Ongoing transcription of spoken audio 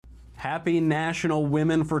Happy National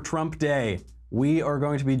Women for Trump Day. We are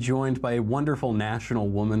going to be joined by a wonderful national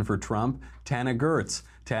woman for Trump, Tana Goertz.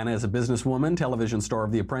 Tana is a businesswoman, television star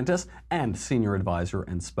of The Apprentice, and senior advisor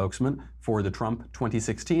and spokesman for the Trump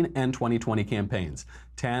 2016 and 2020 campaigns.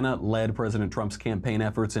 Tana led President Trump's campaign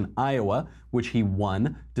efforts in Iowa, which he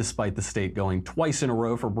won, despite the state going twice in a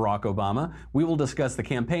row for Barack Obama. We will discuss the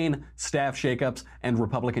campaign, staff shakeups, and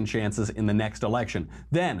Republican chances in the next election.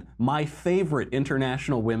 Then, my favorite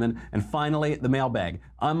international women, and finally, the mailbag.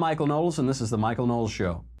 I'm Michael Knowles, and this is The Michael Knowles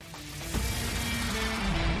Show.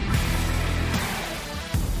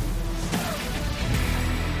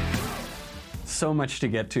 So much to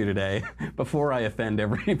get to today. Before I offend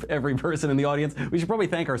every person in the audience, we should probably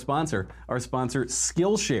thank our sponsor,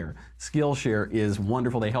 Skillshare. Skillshare is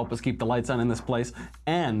wonderful. They help us keep the lights on in this place,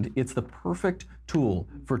 and it's the perfect tool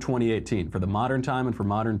for 2018, for the modern time and for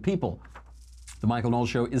modern people. The Michael Knowles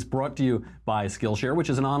Show is brought to you by Skillshare, which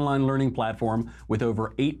is an online learning platform with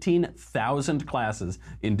over 18,000 classes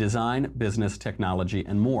in design, business, technology,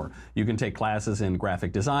 and more. You can take classes in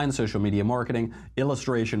graphic design, social media marketing,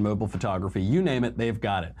 illustration, mobile photography, you name it, they've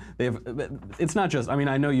got it. It's not just,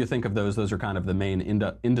 I know you think of those are kind of the main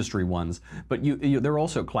industry ones, but there are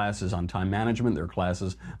also classes on time management, there are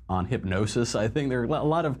classes on hypnosis. I think there are a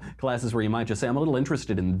lot of classes where you might just say, I'm a little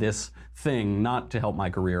interested in this thing, not to help my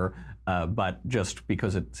career, but just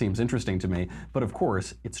because it seems interesting to me. But of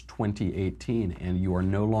course, it's 2018, and you are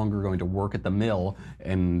no longer going to work at the mill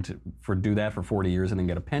and do that for 40 years and then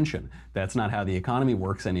get a pension. That's not how the economy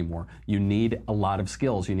works anymore. You need a lot of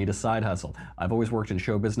skills. You need a side hustle. I've always worked in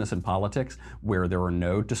show business and politics where there are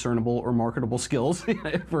no discernible or marketable skills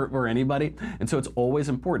for anybody. And so it's always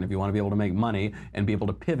important, if you want to be able to make money and be able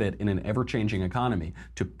to pivot in an ever-changing economy,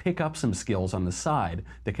 to pick up some skills on the side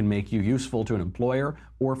that can make you useful to an employer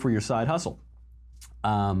or for your side hustle.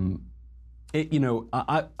 I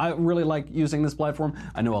really like using this platform.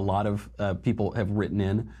 I know a lot of people have written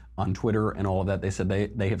in on Twitter and all of that. They said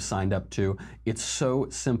they have signed up too. It's so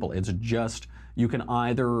simple. It's just, you can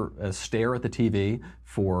either stare at the TV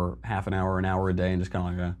for half an hour a day and just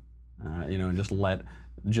kind of like, and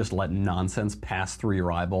just let nonsense pass through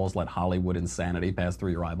your eyeballs, let Hollywood insanity pass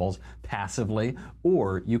through your eyeballs passively,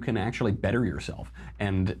 or you can actually better yourself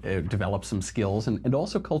and develop some skills and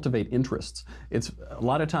also cultivate interests. It's a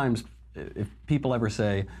lot of times, if people ever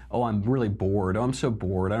say, oh, I'm really bored, oh, I'm so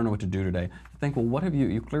bored, I don't know what to do today, I think, well, what have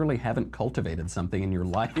you clearly haven't cultivated something in your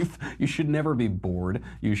life. You should never be bored.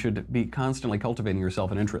 You should be constantly cultivating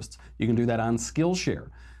yourself and interests. You can do that on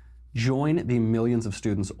Skillshare. Join the millions of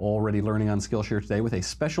students already learning on Skillshare today with a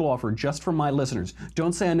special offer just for my listeners.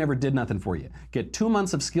 Don't say I never did nothing for you. Get 2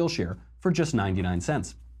 months of Skillshare for just 99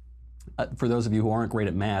 cents. For those of you who aren't great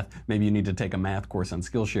at math, maybe you need to take a math course on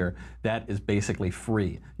Skillshare. That is basically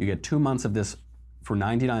free. You get 2 months of this for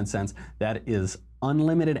 99 cents. That is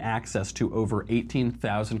unlimited access to over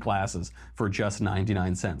 18,000 classes for just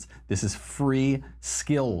 99 cents. This is free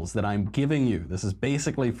skills that I'm giving you. This is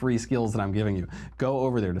basically free skills that I'm giving you. Go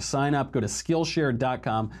over there to sign up. Go to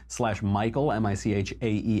Skillshare.com/Michael,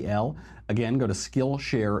 M-I-C-H-A-E-L. Again, go to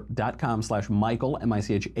Skillshare.com/Michael,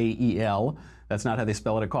 M-I-C-H-A-E-L. That's not how they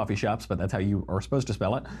spell it at coffee shops, but that's how you are supposed to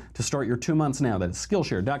spell it. To start your 2 months now, that is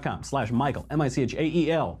Skillshare.com/Michael,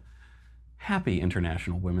 M-I-C-H-A-E-L. Happy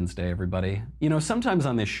International Women's Day, everybody. Sometimes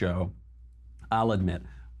on this show, I'll admit,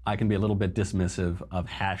 I can be a little bit dismissive of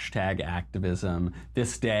hashtag activism,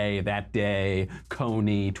 this day, that day,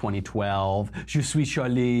 Coney 2012, Je suis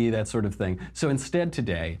Charlie, that sort of thing. So instead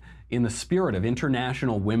today, in the spirit of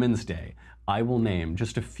International Women's Day, I will name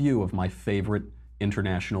just a few of my favorite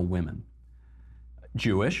international women.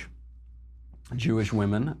 Jewish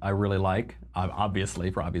women I really like, obviously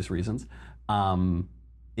for obvious reasons.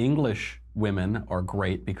 English women are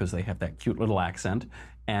great because they have that cute little accent.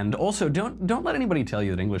 And also, don't let anybody tell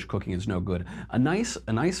you that English cooking is no good. A nice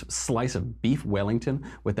slice of beef Wellington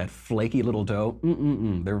with that flaky little dough,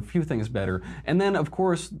 there are a few things better. And then, of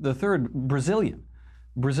course, the third, Brazilian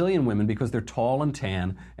women, because they're tall and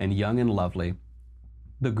tan and young and lovely.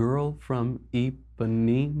 The girl from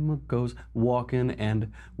Ipanema goes walking,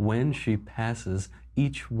 and when she passes,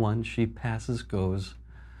 each one she passes goes.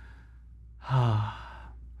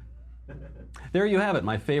 There you have it,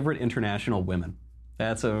 my favorite international women.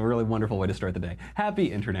 That's a really wonderful way to start the day.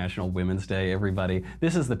 Happy International Women's Day, everybody.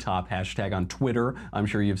 This is the top hashtag on Twitter. I'm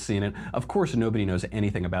sure you've seen it. Of course, nobody knows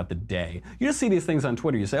anything about the day. You just see these things on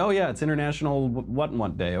Twitter. You say, oh yeah, it's International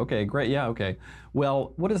what day. Okay, great, yeah, okay.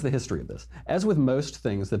 Well, what is the history of this? As with most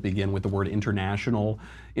things that begin with the word international,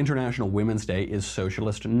 International Women's Day is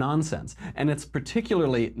socialist nonsense. And it's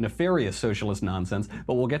particularly nefarious socialist nonsense,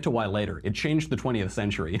 but we'll get to why later. It changed the 20th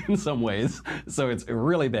century in some ways, so it's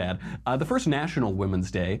really bad. The first National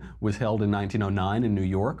Women's Day was held in 1909 in New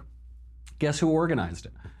York. Guess who organized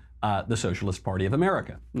it? The Socialist Party of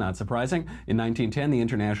America. Not surprising. In 1910, the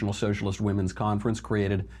International Socialist Women's Conference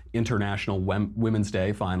created International Women's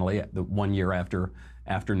Day, finally, 1 year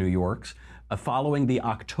after New York's. Following the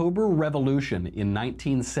October Revolution in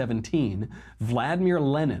 1917, Vladimir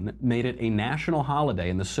Lenin made it a national holiday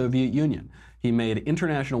in the Soviet Union. He made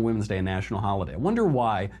International Women's Day a national holiday. I wonder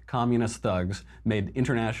why communist thugs made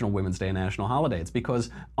International Women's Day a national holiday. It's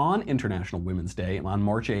because on International Women's Day, on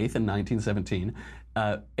March 8th in 1917,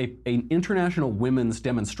 an international women's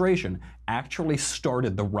demonstration actually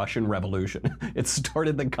started the Russian Revolution. It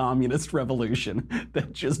started the communist revolution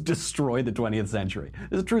that just destroyed the 20th century.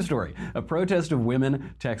 It's a true story. A protest of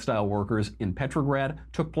women textile workers in Petrograd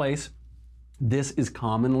took place. This is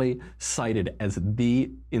commonly cited as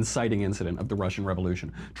the inciting incident of the Russian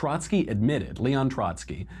Revolution. Leon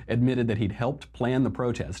Trotsky admitted that he'd helped plan the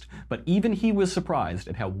protest, but even he was surprised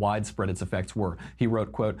at how widespread its effects were. He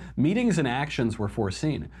wrote, quote, "Meetings and actions were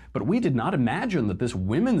foreseen, but we did not imagine that this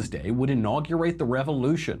Women's Day would inaugurate the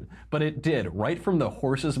revolution. But it did, right from the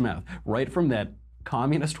horse's mouth, right from that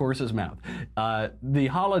communist horse's mouth." The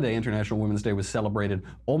holiday, International Women's Day, was celebrated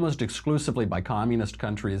almost exclusively by communist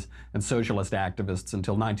countries and socialist activists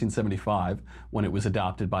until 1975, when it was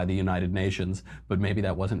adopted by the United Nations. But maybe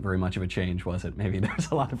that wasn't very much of a change, was it? Maybe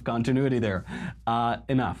there's a lot of continuity there.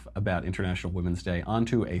 Enough about International Women's Day. On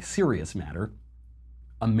to a serious matter.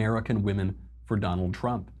 American Women for Donald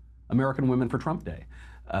Trump. American Women for Trump Day.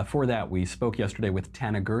 For that, we spoke yesterday with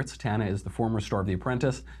Tana Goertz. Tana is the former star of The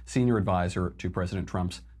Apprentice, senior advisor to President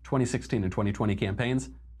Trump's 2016 and 2020 campaigns.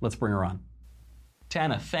 Let's bring her on.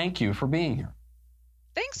 Tana, thank you for being here.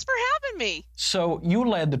 Thanks for having me. So you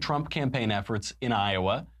led the Trump campaign efforts in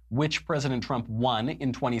Iowa, which President Trump won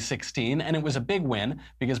in 2016, and it was a big win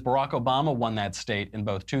because Barack Obama won that state in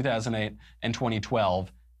both 2008 and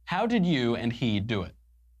 2012. How did you and he do it?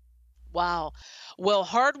 Wow. Well,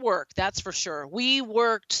 hard work, that's for sure. We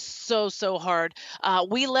worked so hard.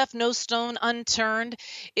 We left no stone unturned.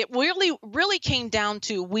 It really came down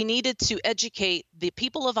to we needed to educate the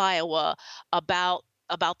people of Iowa about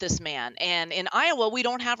this man. And in Iowa, we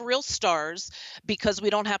don't have real stars because we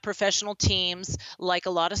don't have professional teams like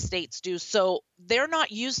a lot of states do. So they're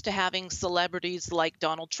not used to having celebrities like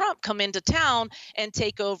Donald Trump come into town and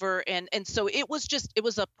take over. And so it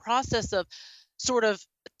was a process of sort of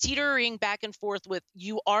teetering back and forth with,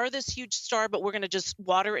 you are this huge star, but we're going to just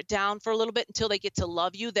water it down for a little bit until they get to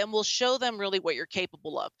love you. Then we'll show them really what you're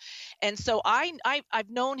capable of. And so I've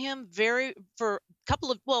known him for a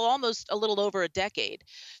couple of, well, almost a little over a decade.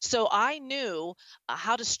 So I knew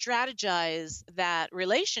how to strategize that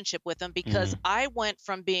relationship with him because I went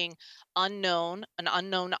from being an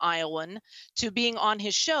unknown Iowan, to being on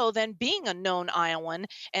his show, then being a known Iowan.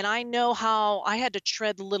 And I know how I had to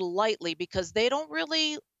tread a little lightly because they don't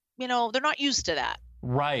really, they're not used to that.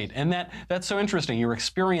 Right. And that's so interesting. Your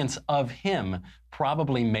experience of him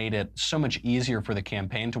probably made it so much easier for the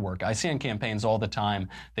campaign to work. I see on campaigns all the time,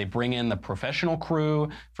 they bring in the professional crew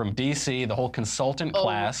from DC, the whole consultant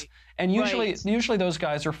class, and usually those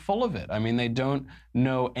guys are full of it. I mean, they don't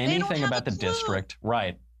know anything about the district.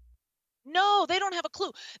 Right. No, they don't have a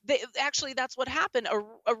clue. Actually, that's what happened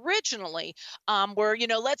originally, where,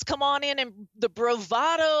 let's come on in and the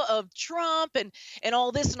bravado of Trump and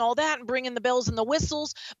all this and all that and bring in the bells and the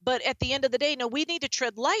whistles. But at the end of the day, no, we need to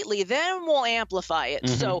tread lightly. Then we'll amplify it.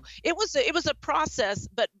 So it was a process.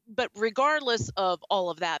 But regardless of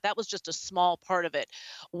all of that, that was just a small part of it.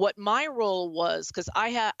 What my role was, because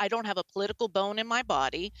I don't have a political bone in my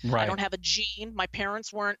body. Right. I don't have a gene. My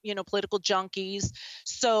parents weren't, political junkies.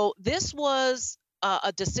 So this was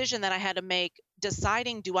a decision that I had to make,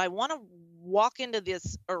 deciding, do I want to walk into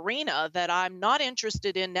this arena that I'm not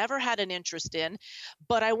interested in, never had an interest in,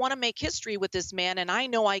 but I want to make history with this man, and I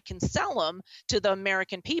know I can sell him to the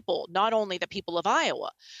American people, not only the people of Iowa.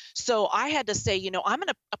 So I had to say, I'm going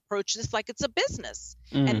to approach this like it's a business.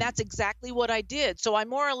 And that's exactly what I did. So I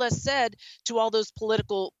more or less said to all those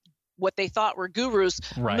political what they thought were gurus,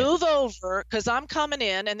 Right. move over because I'm coming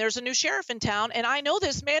in and there's a new sheriff in town and I know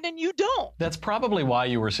this man and you don't. That's probably why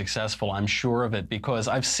you were successful. I'm sure of it, because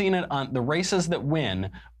I've seen it on the races that win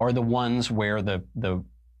are the ones where the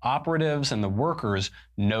operatives and the workers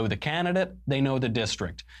know the candidate, they know the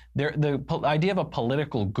district. The idea of a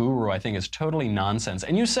political guru, I think, is totally nonsense.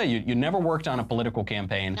 And you say you never worked on a political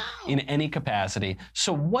campaign in any capacity.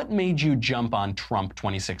 So what made you jump on Trump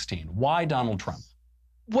 2016? Why Donald Trump?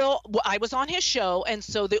 Well, I was on his show, and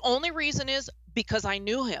so the only reason is because I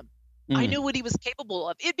knew him. I knew what he was capable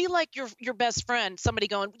of. It'd be like your best friend, somebody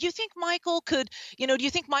going, do you think Michael could, do you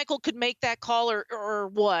think Michael could make that call or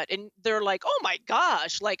what? And they're like, oh my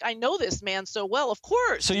gosh, like I know this man so well, of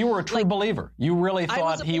course. So you were a true believer. You really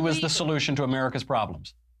thought he was the believer. solution to America's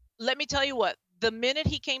problems. Let me tell you what, the minute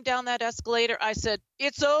he came down that escalator, I said,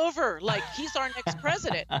 it's over. Like, he's our next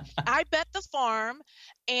president. I bet the farm,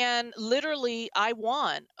 and literally I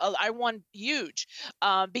won. I won huge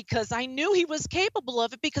because I knew he was capable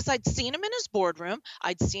of it, because I'd seen him in his boardroom.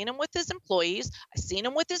 I'd seen him with his employees. I'd seen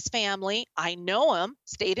him with his family. I know him,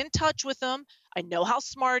 stayed in touch with him. I know how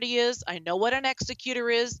smart he is. I know what an executor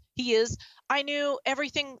he is. I knew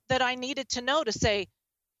everything that I needed to know to say,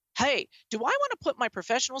 hey, do I want to put my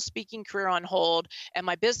professional speaking career on hold and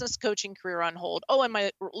my business coaching career on hold? Oh, and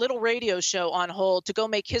my little radio show on hold to go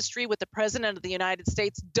make history with the president of the United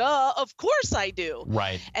States? Duh, of course I do.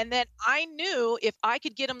 Right. And then I knew if I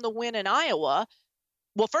could get him the win in Iowa,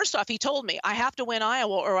 well, first off, he told me I have to win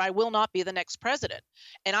Iowa or I will not be the next president.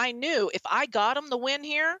 And I knew if I got him the win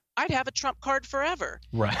here, I'd have a Trump card forever.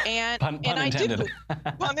 Right. And, pun intended. I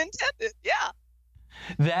do. Pun intended. Yeah.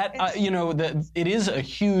 That, it is a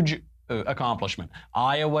huge accomplishment.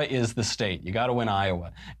 Iowa is the state. You got to win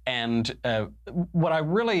Iowa. And what I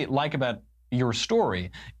really like about your story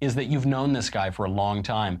is that you've known this guy for a long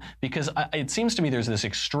time, because it seems to me there's this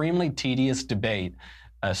extremely tedious debate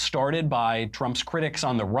started by Trump's critics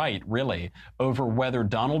on the right, really, over whether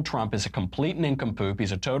Donald Trump is a complete nincompoop,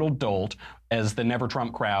 he's a total dolt, as the Never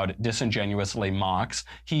Trump crowd disingenuously mocks.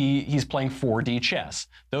 He's playing 4D chess.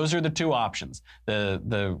 Those are the two options.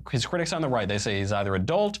 His critics on the right, they say he's either a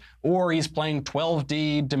dolt or he's playing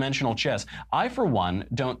 12D dimensional chess. I, for one,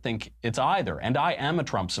 don't think it's either. And I am a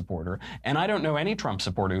Trump supporter, and I don't know any Trump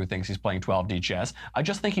supporter who thinks he's playing 12D chess. I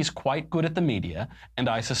just think he's quite good at the media, and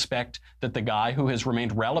I suspect that the guy who has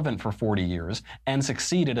remained relevant for 40 years and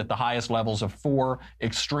succeeded at the highest levels of 4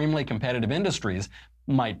 extremely competitive industries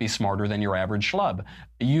might be smarter than your average schlub.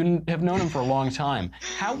 You have known him for a long time.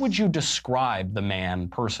 How would you describe the man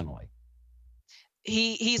personally?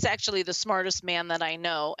 He's actually the smartest man that I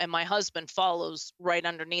know, and my husband follows right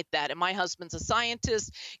underneath that. And my husband's a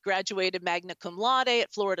scientist, graduated magna cum laude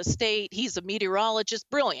at Florida State. He's a meteorologist,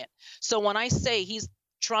 brilliant. So when I say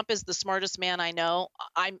Trump is the smartest man I know,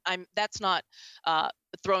 that's not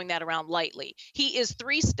throwing that around lightly. He is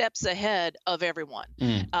 3 steps ahead of everyone.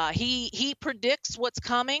 He predicts what's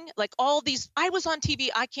coming. Like all these, I was on TV,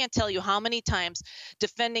 I can't tell you how many times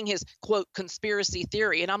defending his quote conspiracy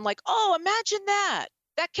theory, and I'm like, oh, imagine that.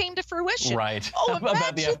 That came to fruition. Right. Oh,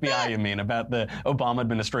 about the FBI, that. you mean, about the Obama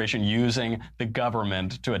administration using the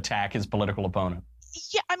government to attack his political opponent.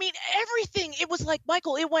 Yeah, I mean, everything. It was like,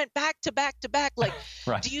 Michael, it went back to back to back. Like,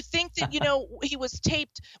 right. Do you think that, he was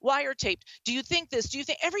wiretaped? Do you think this? Do you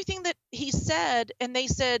think everything that he said, and they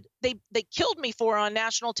said they killed me for on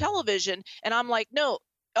national television? And I'm like, no,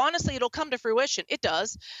 honestly, it'll come to fruition. It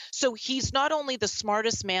does. So he's not only the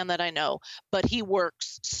smartest man that I know, but he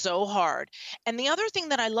works so hard. And the other thing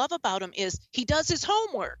that I love about him is he does his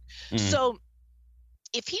homework. So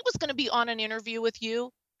if he was going to be on an interview with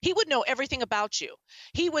you, he would know everything about you.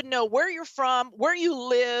 He would know where you're from, where you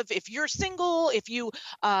live, if you're single, he'd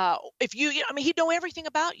know everything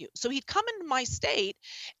about you. So he'd come into my state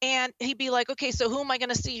and he'd be like, okay, so who am I going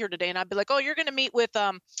to see here today? And I'd be like, oh, you're going to meet with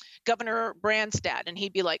Governor Branstad. And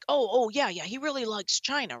he'd be like, oh, yeah, he really likes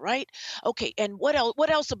China, right? Okay, and what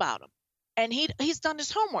else about him? And he's done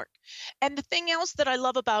his homework. And the thing else that I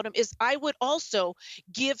love about him is I would also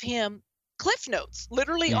give him cliff notes,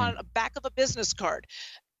 literally on the back of a business card.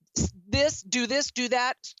 This, do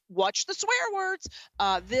that, watch the swear words,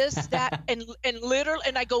 this, that, and literally,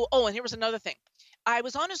 and I go, oh, and here was another thing. I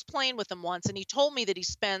was on his plane with him once, and he told me that he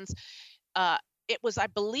spends, it was, I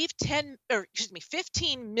believe,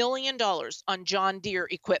 $15 million on John Deere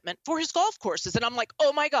equipment for his golf courses. And I'm like,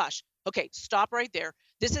 oh my gosh, okay, stop right there.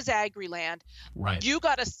 This is Agri-land. Right. You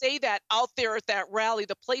got to say that out there at that rally.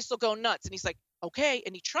 The place will go nuts. And he's like, okay.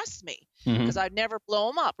 And he trusts me because I'd never blow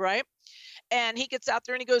him up, right? And he gets out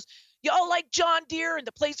there and he goes, y'all like John Deere, and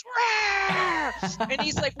the place, rah! And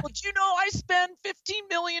he's like, well, do you know I spend $15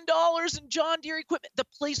 million in John Deere equipment? The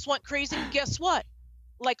place went crazy. And guess what?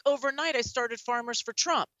 Like overnight, I started Farmers for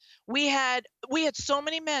Trump. We had so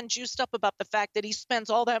many men juiced up about the fact that he spends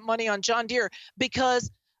all that money on John Deere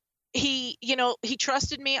because he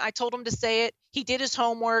trusted me. I told him to say it. He did his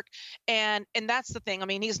homework. And that's the thing. I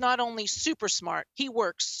mean, he's not only super smart, he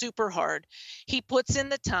works super hard. He puts in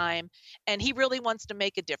the time, and he really wants to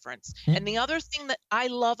make a difference. And the other thing that I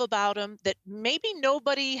love about him that maybe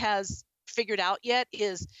nobody has figured out yet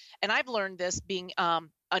is, and I've learned this being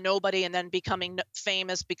a nobody and then becoming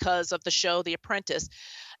famous because of the show, The Apprentice.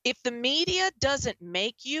 If the media doesn't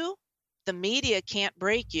make you, the media can't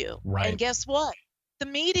break you. Right. And guess what? The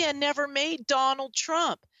media never made Donald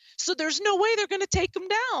Trump. So there's no way they're going to take him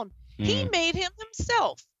down. He made him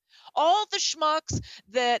himself. All the schmucks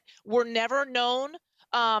that were never known,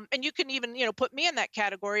 and you can even, put me in that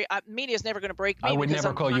category. Media's never going to break me. I would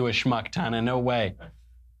never call you a schmuck, Tana. No way.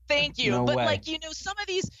 Thank you. No but way. Some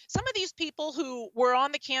of these people who were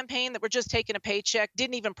on the campaign that were just taking a paycheck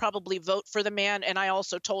didn't even probably vote for the man. And I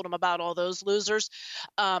also told them about all those losers.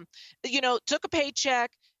 Took a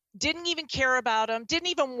paycheck, didn't even care about him, didn't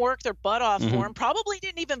even work their butt off for him, probably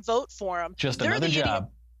didn't even vote for him. Just another job.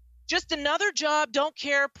 Just another job. Don't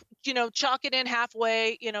care, chalk it in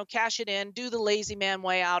halfway, cash it in, do the lazy man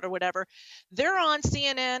way out or whatever. They're on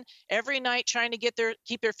CNN every night trying to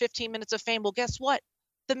keep their 15 minutes of fame. Well, guess what?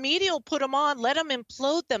 The media will put them on, let them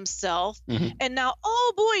implode themselves. And now,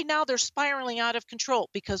 oh boy, now they're spiraling out of control.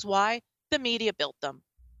 Because why? The media built them.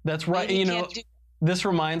 That's right. This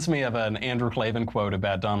reminds me of an Andrew Klavan quote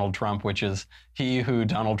about Donald Trump, which is, he who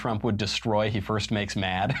Donald Trump would destroy, he first makes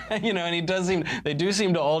mad. And they do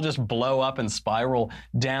seem to all just blow up and spiral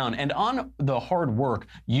down. And on the hard work,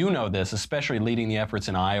 this, especially leading the efforts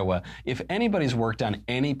in Iowa, if anybody's worked on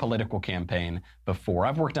any political campaign before,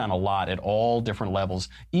 I've worked on a lot at all different levels.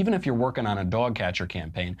 Even if you're working on a dog catcher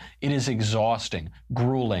campaign, it is exhausting,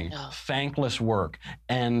 grueling, thankless work.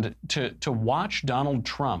 And to watch Donald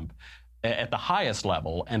Trump at the highest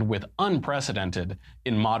level and with unprecedented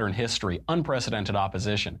in modern history, unprecedented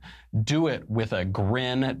opposition, do it with a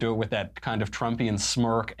grin, do it with that kind of Trumpian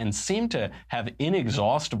smirk, and seem to have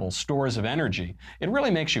inexhaustible stores of energy. It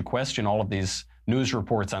really makes you question all of these news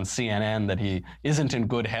reports on CNN that he isn't in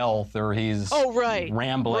good health, or he's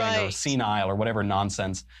rambling or senile or whatever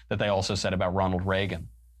nonsense that they also said about Ronald Reagan.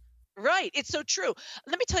 Right. It's so true.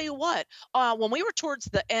 Let me tell you what, when we were towards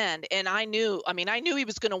the end, and I knew he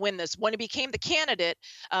was going to win this. When he became the candidate,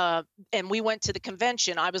 and we went to the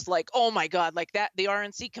convention, I was like, oh my God, like that, the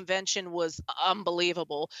RNC convention was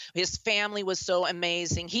unbelievable. His family was so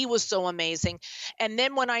amazing. He was so amazing. And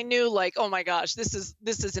then when I knew, like, oh my gosh, this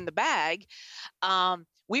is in the bag,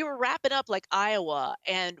 we were wrapping up like Iowa,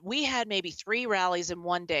 and we had maybe 3 rallies in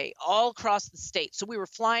one day all across the state. So we were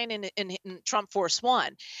flying in Trump Force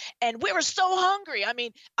One, and we were so hungry. I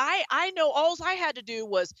mean, I know all I had to do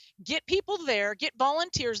was get people there, get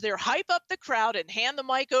volunteers there, hype up the crowd, and hand the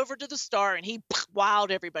mic over to the star, and he wowed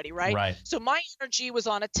everybody, right? So my energy was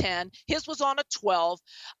on a 10, his was on a 12.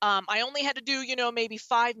 I only had to do, maybe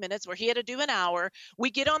 5 minutes, where he had to do an hour. We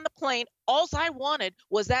get on the plane. All I wanted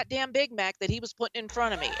was that damn Big Mac that he was putting in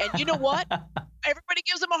front of me. And you know what? Everybody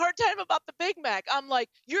gives him a hard time about the Big Mac. I'm like,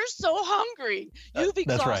 you're so hungry. You've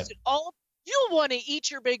exhausted all. You want to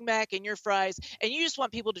eat your Big Mac and your fries, and you just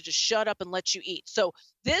want people to just shut up and let you eat. So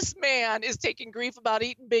this man is taking grief about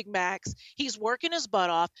eating Big Macs. He's working his butt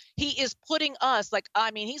off. He is putting us,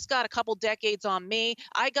 he's got a couple decades on me.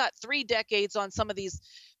 I got 3 decades on some of these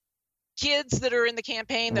kids that are in the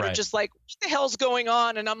campaign that are just like, what the hell's going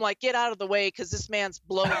on? And I'm like, get out of the way, because this man's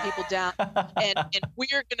blowing people down, and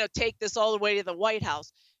we're going to take this all the way to the White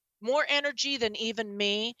House. More energy than even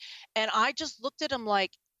me. And I just looked at him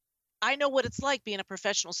like, I know what it's like being a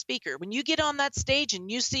professional speaker. When you get on that stage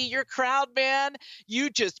and you see your crowd, man, you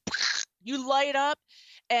light up,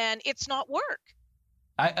 and it's not work.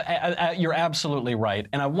 You're absolutely right.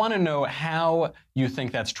 And I want to know how you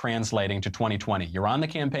think that's translating to 2020. You're on the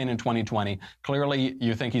campaign in 2020. Clearly,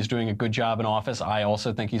 you think he's doing a good job in office. I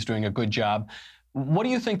also think he's doing a good job. What do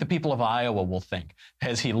you think the people of Iowa will think?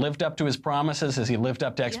 Has he lived up to his promises? Has he lived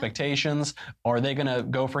up to expectations? Are they going to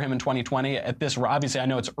go for him in 2020? At this, obviously, I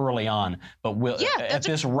know it's early on, but at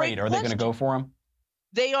this rate, are they going to go for him?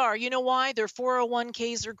 They are. You know why? Their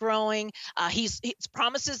 401ks are growing. He's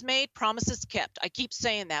promises made, promises kept. I keep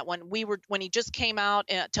saying that. When he just came out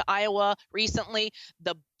to Iowa recently,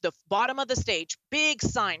 the bottom of the stage, big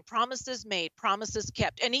sign, promises made, promises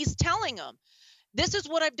kept. And he's telling them, this is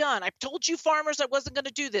what I've done. I told you farmers I wasn't going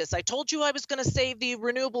to do this. I told you I was going to save the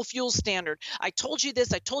renewable fuel standard. I told you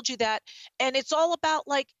this. I told you that. And it's all about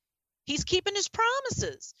like, he's keeping his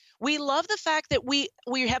promises. We love the fact that we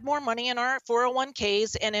have more money in our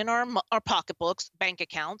 401ks and in our pocketbooks, bank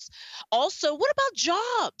accounts. Also, what about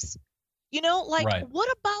jobs? Right. What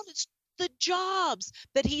about the jobs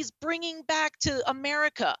that he's bringing back to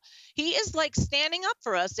America? He is like standing up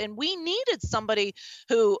for us, and we needed somebody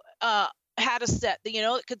who had a set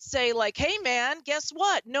that could say like, hey man, guess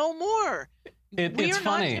what, no more. We are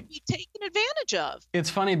not going to be taken advantage of. It's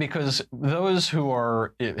funny because those who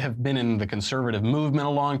have been in the conservative movement a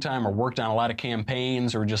long time or worked on a lot of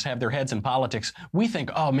campaigns or just have their heads in politics, we think,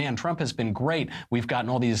 oh man, Trump has been great. We've gotten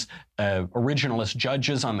all these originalist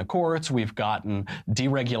judges on the courts. We've gotten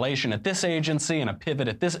deregulation at this agency and a pivot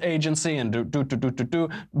at this agency and do.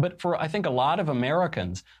 But for, I think, a lot of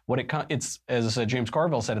Americans, it's as James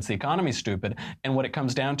Carville said, it's the economy stupid. And what it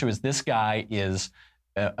comes down to is this guy is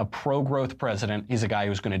a pro-growth president. He's a guy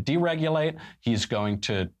who's going to deregulate. He's going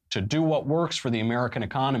to do what works for the American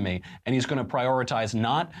economy. And he's going to prioritize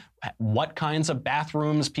not what kinds of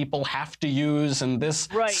bathrooms people have to use in this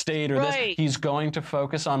state or this. He's going to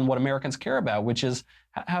focus on what Americans care about, which is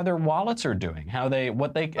how their wallets are doing, how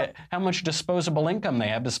much disposable income they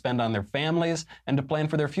have to spend on their families and to plan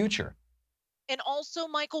for their future. And also,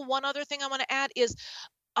 Michael, one other thing I want to add is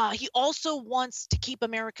he also wants to keep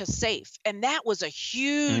America safe. And that was a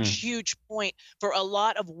huge point for a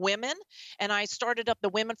lot of women. And I started up the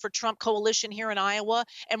Women for Trump Coalition here in Iowa.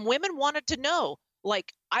 And women wanted to know,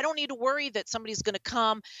 like, I don't need to worry that somebody's going to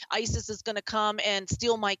come, ISIS is going to come and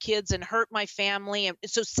steal my kids and hurt my family. And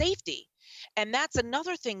so safety. And that's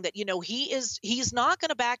another thing that, he's not going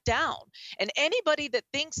to back down. And anybody that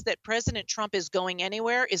thinks that President Trump is going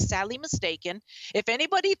anywhere is sadly mistaken. If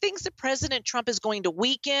anybody thinks that President Trump is going to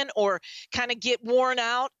weaken or kind of get worn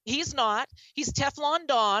out, he's not. He's Teflon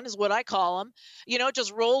Don is what I call him.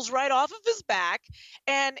 Just rolls right off of his back.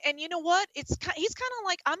 And you know what? He's kind of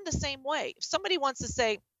like, I'm the same way. If somebody wants to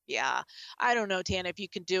say, yeah, I don't know, Tana, if you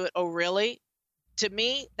can do it. Oh, really? To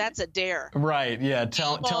me, that's a dare. Right. Yeah.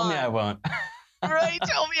 Tell me I won't. Right.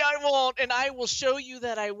 Tell me I won't. And I will show you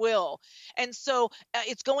that I will. And so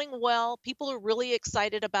it's going well. People are really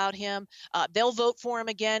excited about him. They'll vote for him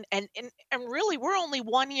again. And really, we're only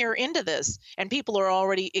 1 year into this. And people are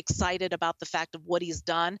already excited about the fact of what he's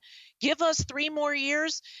done. Give us 3 more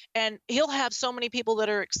years and he'll have so many people that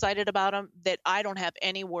are excited about him that I don't have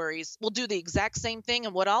any worries. We'll do the exact same thing.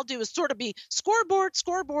 And what I'll do is sort of be scoreboard.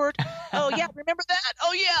 Oh, yeah. Remember that?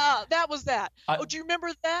 Oh, yeah. That was that. Oh, do you remember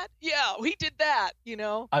that? Yeah, he did that.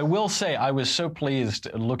 I will say I was so pleased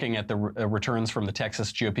looking at the returns from the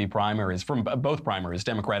Texas GOP primaries, from both primaries,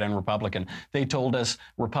 Democrat and Republican. They told us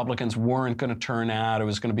Republicans weren't going to turn out. It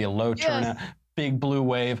was going to be a low turnout. Big blue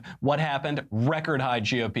wave. What happened? Record high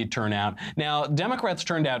GOP turnout. Now, Democrats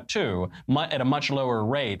turned out too, at a much lower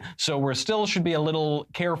rate. So we still should be a little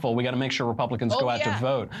careful. We got to make sure Republicans go out to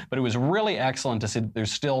vote. But it was really excellent to see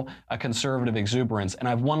there's still a conservative exuberance. And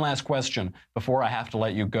I have one last question before I have to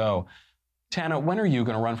let you go. Tana, when are you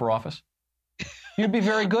going to run for office? You'd be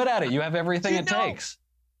very good at it. You have everything it takes.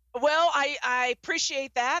 Well, I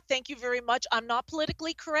appreciate that. Thank you very much. I'm not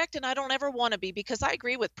politically correct, and I don't ever want to be, because I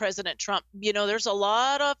agree with President Trump. There's a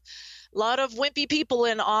lot of wimpy people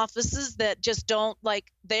in offices that just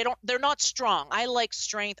they're not strong. I like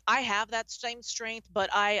strength. I have that same strength, but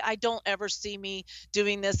I don't ever see me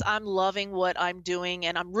doing this. I'm loving what I'm doing,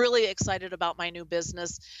 and I'm really excited about my new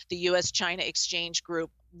business, the U.S.-China Exchange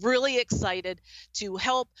Group. Really excited to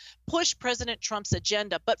help push President Trump's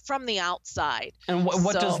agenda, but from the outside. And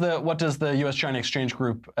what does the U.S.-China Exchange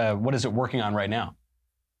Group, what is it working on right now?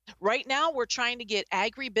 Right now, we're trying to get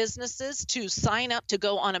agribusinesses to sign up to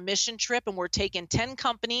go on a mission trip, and we're taking 10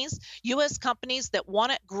 companies, U.S. companies that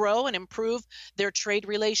want to grow and improve their trade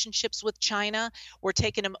relationships with China. We're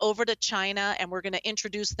taking them over to China, and we're going to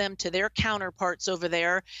introduce them to their counterparts over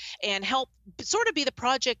there and help sort of be the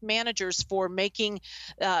project managers for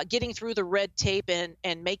getting through the red tape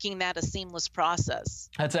and making that a seamless process.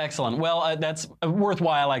 That's excellent. Well, that's a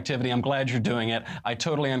worthwhile activity. I'm glad you're doing it. I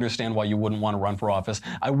totally understand why you wouldn't want to run for office.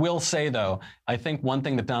 I will say, though, I think one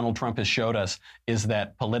thing that Donald Trump has showed us is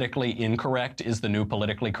that politically incorrect is the new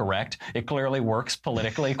politically correct. It clearly works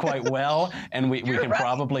politically quite well, and we can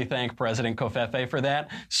probably thank President Covfefe for that.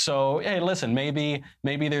 So, hey, listen, maybe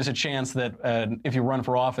there's a chance that if you run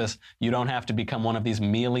for office, you don't have to become one of these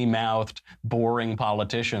mealy-mouthed, boring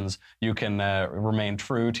politicians. You can remain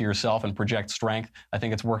true to yourself and project strength. I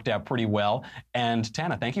think it's worked out pretty well. And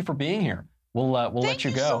Tana, thank you for being here. We'll let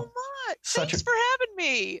you go. So much. Thanks for having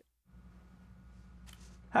me.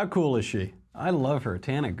 How cool is she? I love her,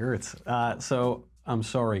 Tana Goertz. So I'm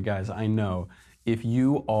sorry, guys. I know if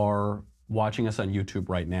you are watching us on YouTube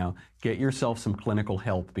right now, get yourself some clinical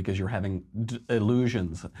help because you're having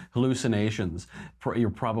illusions, hallucinations. You're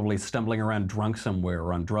probably stumbling around drunk somewhere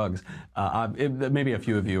or on drugs. Maybe a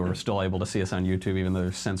few of you are still able to see us on YouTube, even though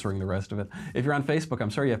they're censoring the rest of it. If you're on Facebook,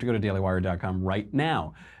 I'm sorry, you have to go to dailywire.com right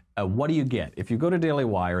now. What do you get? If you go to Daily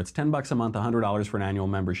Wire, it's $10 a month, $100 for an annual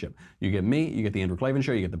membership. You get me, you get the Andrew Klavan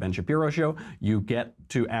Show, you get the Ben Shapiro Show, you get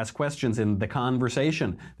to ask questions in The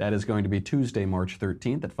Conversation. That is going to be Tuesday, March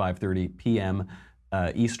 13th at 5:30 p.m.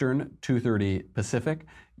 Eastern, 2:30 Pacific.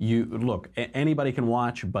 Look, anybody can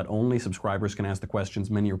watch, but only subscribers can ask the questions.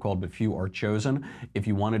 Many are called, but few are chosen. If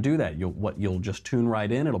you want to do that, you'll just tune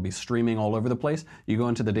right in. It'll be streaming all over the place. You go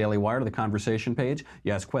into the Daily Wire to the conversation page.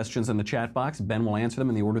 You ask questions in the chat box. Ben will answer them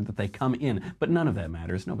in the order that they come in. But none of that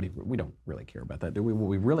matters. We don't really care about that, do we? What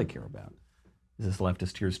we really care about is this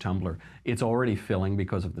Leftist Tears Tumblr. It's already filling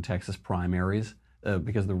because of the Texas primaries.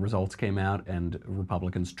 Because the results came out and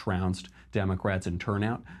Republicans trounced Democrats in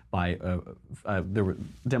turnout by,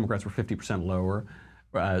 Democrats were 50% lower.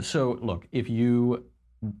 So look, if you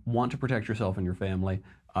want to protect yourself and your family,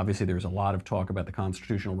 obviously there's a lot of talk about the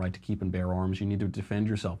constitutional right to keep and bear arms. You need to defend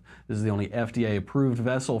yourself. This is the only FDA-approved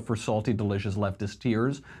vessel for salty, delicious leftist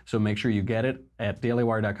tears. So make sure you get it at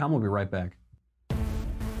dailywire.com. We'll be right back.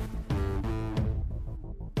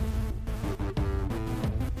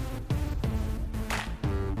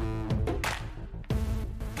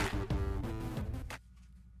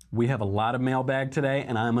 We have a lot of mailbag today,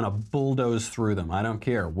 and I'm going to bulldoze through them. I don't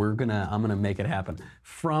care. I'm going to make it happen.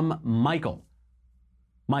 From Michael.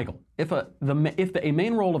 Michael, if a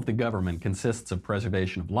main role of the government consists of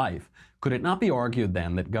preservation of life, could it not be argued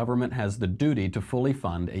then that government has the duty to fully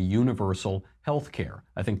fund a universal health care?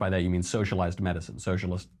 I think by that you mean socialized medicine,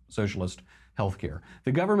 socialist health care.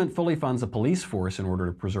 The government fully funds a police force in order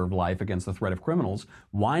to preserve life against the threat of criminals.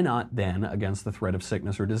 Why not then against the threat of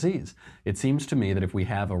sickness or disease? It seems to me that if we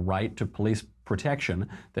have a right to police protection,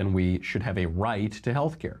 then we should have a right to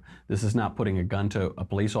health care. This is not putting a gun to a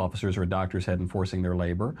police officer's or a doctor's head and forcing their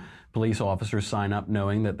labor. Police officers sign up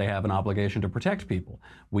knowing that they have an obligation to protect people.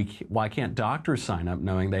 Why can't doctors sign up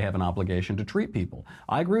knowing they have an obligation to treat people?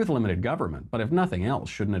 I agree with limited government, but if nothing else,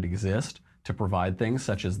 shouldn't it exist to provide things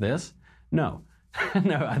such as this? No.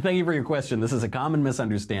 No, thank you for your question. This is a common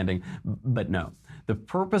misunderstanding, but no. The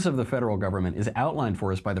purpose of the federal government is outlined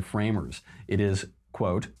for us by the framers. It is,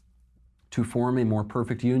 quote, to form a more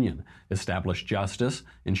perfect union, establish justice,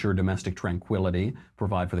 ensure domestic tranquility,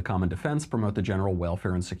 provide for the common defense, promote the general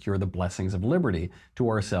welfare, and secure the blessings of liberty to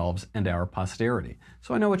ourselves and our posterity.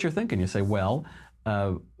 So I know what you're thinking. You say, well,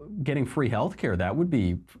 getting free health care, that would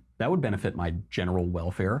benefit my general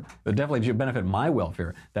welfare. It would definitely benefit my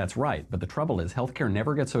welfare. That's right. But the trouble is, healthcare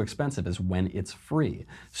never gets so expensive as when it's free.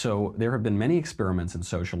 So there have been many experiments in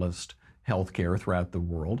socialist healthcare throughout the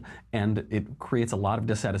world, and it creates a lot of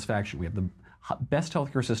dissatisfaction. We have the best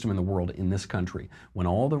healthcare system in the world in this country. When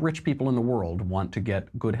all the rich people in the world want to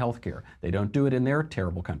get good healthcare, they don't do it in their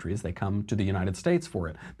terrible countries. They come to the United States for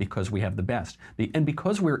it because we have the best. And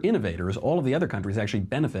because we're innovators, all of the other countries actually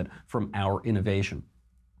benefit from our innovation.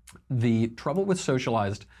 The trouble with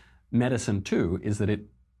socialized medicine, too, is that it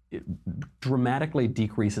dramatically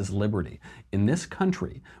decreases liberty. In this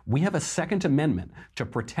country, we have a Second Amendment to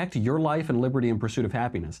protect your life and liberty in pursuit of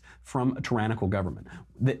happiness from a tyrannical government.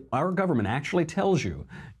 Our government actually tells you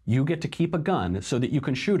you get to keep a gun so that you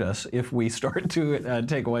can shoot us if we start to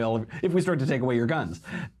take away your guns.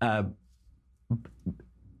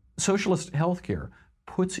 Socialist healthcare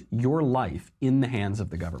puts your life in the hands of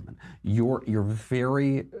the government. Your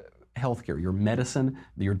very healthcare, your medicine,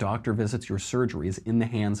 your doctor visits, your surgery is in the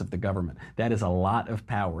hands of the government. That is a lot of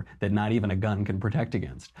power that not even a gun can protect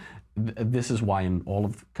against. This is why in all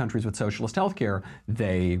of the countries with socialist healthcare,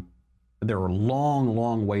 there are long,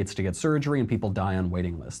 long waits to get surgery and people die on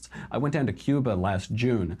waiting lists. I went down to Cuba last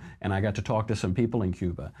June and I got to talk to some people in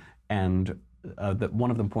Cuba, and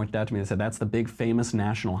one of them pointed out to me and said, that's the big famous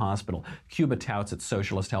national hospital. Cuba touts its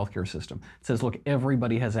socialist healthcare system. It says, look,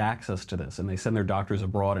 everybody has access to this, and they send their doctors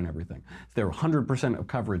abroad and everything. They're 100% of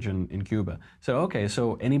coverage in Cuba. So, okay,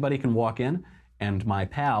 so anybody can walk in? And my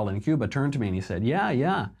pal in Cuba turned to me and he said,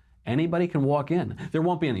 yeah, anybody can walk in. There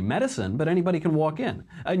won't be any medicine, but anybody can walk in.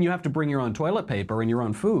 And you have to bring your own toilet paper and your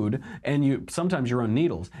own food and sometimes your own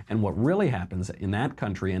needles. And what really happens in that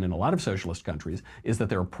country and in a lot of socialist countries is that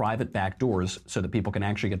there are private back doors so that people can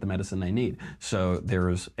actually get the medicine they need. So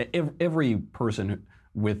there's every person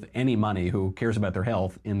with any money who cares about their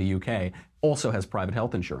health in the UK also has private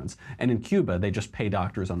health insurance. And in Cuba, they just pay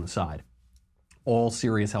doctors on the side. All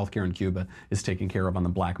serious healthcare in Cuba is taken care of on the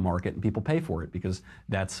black market, and people pay for it because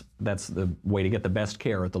that's the way to get the best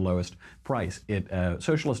care at the lowest price.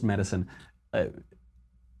 Socialist medicine,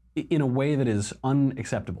 in a way that is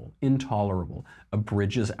unacceptable, intolerable,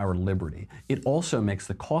 abridges our liberty. It also makes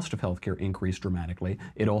the cost of healthcare increase dramatically.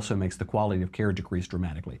 It also makes the quality of care decrease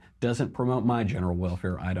dramatically. Doesn't promote my general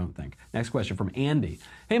welfare, I don't think. Next question from Andy.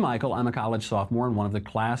 Hey Michael, I'm a college sophomore and one of the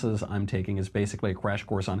classes I'm taking is basically a crash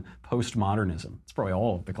course on postmodernism. It's probably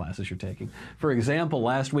all of the classes you're taking. For example,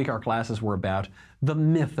 last week our classes were about the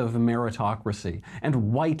myth of meritocracy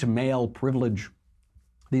and white male privilege.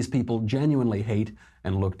 These people genuinely hate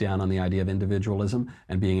and look down on the idea of individualism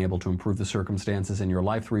and being able to improve the circumstances in your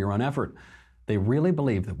life through your own effort. They really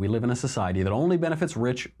believe that we live in a society that only benefits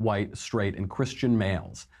rich, white, straight, and Christian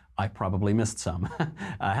males. I probably missed some.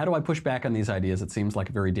 How do I push back on these ideas? It seems like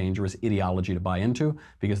a very dangerous ideology to buy into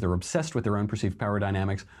because they're obsessed with their own perceived power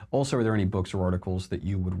dynamics. Also, are there any books or articles that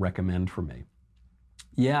you would recommend for me?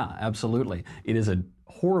 Yeah, absolutely. It is a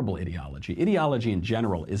horrible ideology. Ideology in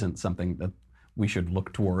general isn't something that we should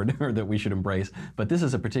look toward or that we should embrace, but this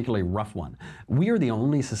is a particularly rough one. We are the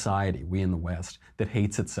only society, we in the West, that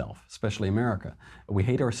hates itself, especially America. We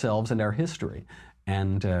hate ourselves and our history.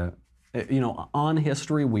 And on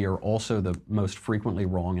history, we are also the most frequently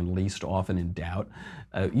wrong and least often in doubt.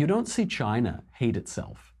 You don't see China hate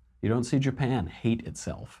itself. You don't see Japan hate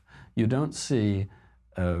itself. You don't see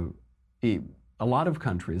a lot of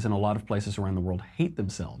countries and a lot of places around the world hate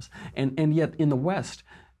themselves. And yet in the West,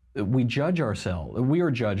 we judge ourselves, we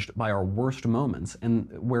are judged by our worst moments, and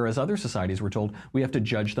whereas other societies were told we have to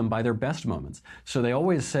judge them by their best moments. So they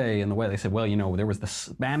always say, in the way they say, well, there was the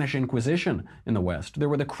Spanish Inquisition in the West, there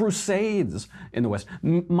were the Crusades in the West.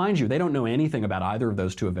 Mind you, they don't know anything about either of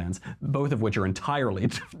those two events, both of which are entirely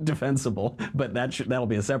defensible, but that'll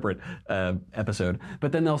be a separate episode.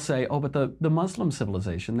 But then they'll say, oh, but the Muslim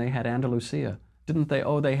civilization, they had Andalusia. Didn't they?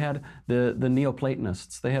 Oh, they had the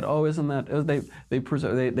Neoplatonists. They had, isn't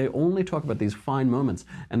that, they only talk about these fine moments.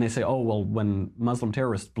 And they say, oh, well, when Muslim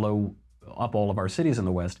terrorists blow up all of our cities in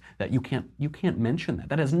the West, that you can't mention that.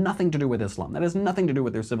 That has nothing to do with Islam. That has nothing to do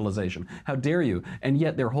with their civilization. How dare you? And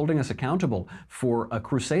yet they're holding us accountable for a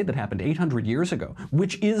crusade that happened 800 years ago,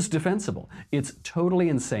 which is defensible. It's totally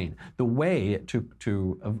insane. The way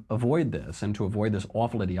to avoid this and to avoid this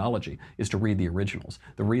awful ideology is to read the originals.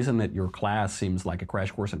 The reason that your class seems like a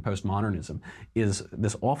crash course in postmodernism is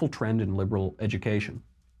this awful trend in liberal education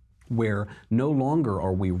where no longer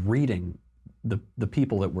are we reading the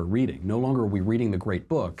people that we're reading. No longer are we reading the great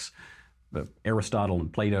books, Aristotle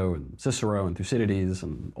and Plato and Cicero and Thucydides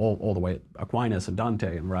and all the way, Aquinas and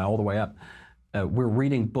Dante and all the way up. We're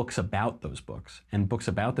reading books about those books and books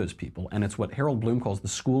about those people, and it's what Harold Bloom calls the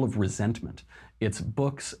school of resentment. It's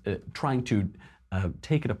books trying to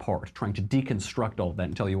take it apart, trying to deconstruct all of that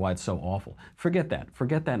and tell you why it's so awful. Forget that.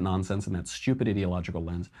 Forget that nonsense and that stupid ideological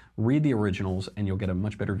lens. Read the originals and you'll get a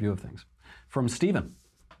much better view of things. From Stephen.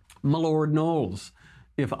 My Lord Knowles,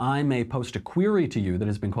 if I may post a query to you that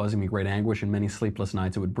has been causing me great anguish and many sleepless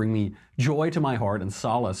nights, it would bring me joy to my heart and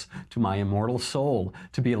solace to my immortal soul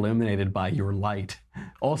to be illuminated by your light.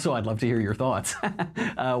 Also, I'd love to hear your thoughts.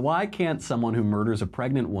 Why can't someone who murders a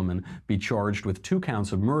pregnant woman be charged with 2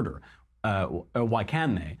 counts of murder? Why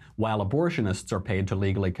can they? While abortionists are paid to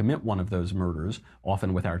legally commit one of those murders,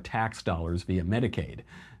 often with our tax dollars via Medicaid.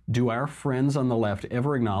 Do our friends on the left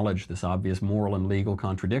ever acknowledge this obvious moral and legal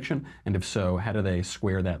contradiction? And if so, how do they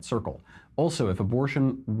square that circle? Also, if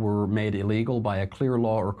abortion were made illegal by a clear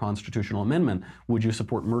law or constitutional amendment, would you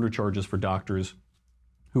support murder charges for doctors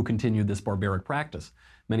who continue this barbaric practice?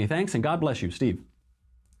 Many thanks, and God bless you, Steve.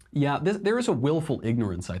 Yeah, there is a willful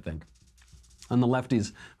ignorance, I think, on the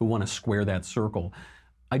lefties who want to square that circle.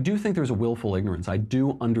 I do think there's a willful ignorance. I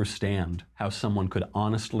do understand how someone could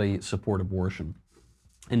honestly support abortion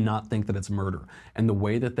and not think that it's murder. And the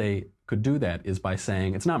way that they could do that is by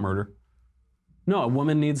saying, it's not murder. No, a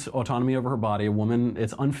woman needs autonomy over her body.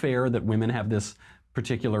 It's unfair that women have this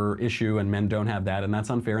particular issue and men don't have that, and that's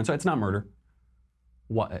unfair, and so it's not murder.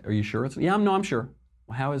 What, are you sure? I'm sure.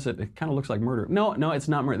 How is it? It kind of looks like murder. No, it's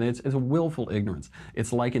not murder. It's a willful ignorance.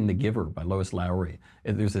 It's like in The Giver by Lois Lowry.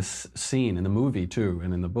 There's this scene in the movie, too,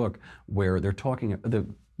 and in the book, where they're talking,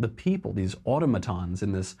 the people, these automatons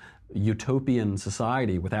in this utopian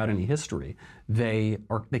society without any history, they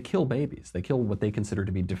kill babies. They kill what they consider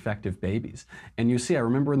to be defective babies. And you see, I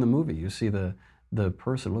remember in the movie, you see the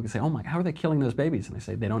person look and say, oh my, how are they killing those babies? And they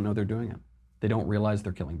say, they don't know they're doing it. They don't realize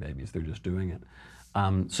they're killing babies. They're just doing it.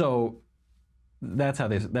 So that's how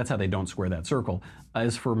they don't square that circle.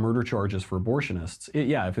 As for murder charges for abortionists,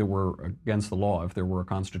 if it were against the law, if there were a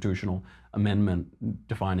constitutional amendment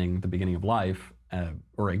defining the beginning of life,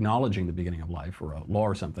 or acknowledging the beginning of life, or a law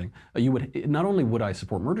or something, not only would I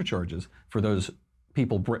support murder charges for those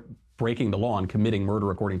people breaking the law and committing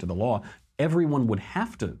murder according to the law, everyone would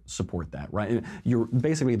have to support that, right?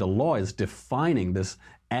 Basically, the law is defining this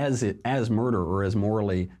as murder or as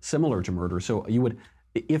morally similar to murder. So you would,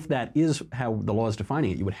 if that is how the law is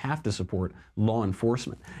defining it, you would have to support law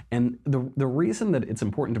enforcement. And the reason that it's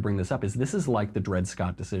important to bring this up is this is like the Dred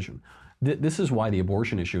Scott decision. This is why the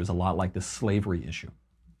abortion issue is a lot like the slavery issue.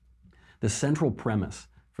 The central premise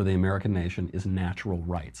for the American nation is natural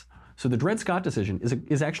rights. So the Dred Scott decision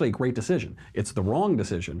is actually a great decision. It's the wrong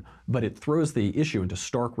decision, but it throws the issue into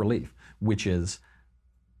stark relief, which is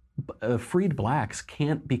freed blacks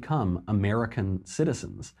can't become American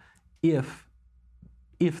citizens if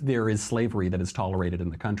there is slavery that is tolerated in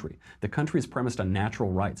the country. The country is premised on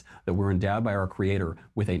natural rights, that we're endowed by our Creator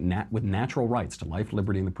with natural rights to life,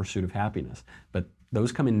 liberty, and the pursuit of happiness. But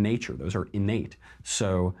those come in nature, those are innate.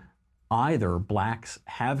 So either blacks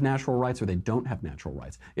have natural rights or they don't have natural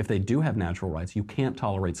rights. If they do have natural rights, you can't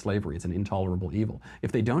tolerate slavery. It's an intolerable evil.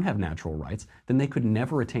 If they don't have natural rights, then they could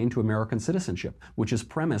never attain to American citizenship, which is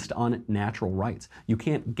premised on natural rights. You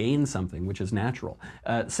can't gain something which is natural.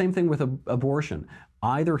 Same thing with abortion.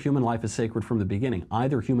 Either human life is sacred from the beginning,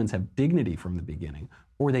 either humans have dignity from the beginning,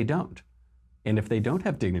 or they don't. And if they don't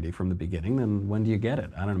have dignity from the beginning, then when do you get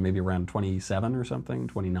it? I don't know, maybe around 27 or something,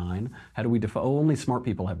 29? How do we define? Oh, only smart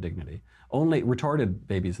people have dignity. Only retarded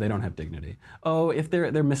babies, they don't have dignity. Oh, if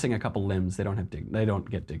they're missing a couple limbs, they don't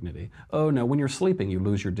get dignity. Oh no, when you're sleeping, you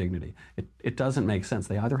lose your dignity. It doesn't make sense.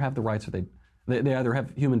 They either have the rights or they either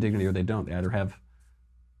have human dignity or they don't. They either have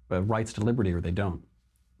rights to liberty or they don't.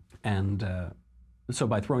 And so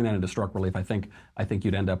by throwing that into stark relief, I think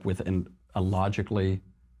you'd end up with a logically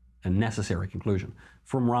and necessary conclusion.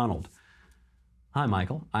 From Ronald. Hi,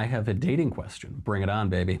 Michael. I have a dating question. Bring it on,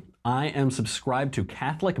 baby. I am subscribed to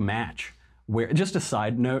Catholic Match, where, just a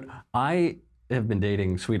side note, I have been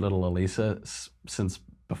dating sweet little Elisa since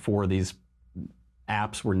before these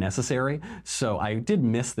apps were necessary. So I did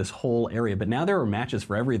miss this whole area, but now there are matches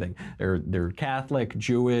for everything. They're Catholic,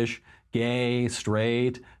 Jewish, gay,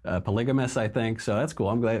 straight, polygamous, I think. So that's cool.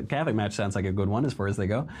 I'm glad Catholic Match sounds like a good one as far as they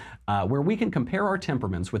go, where we can compare our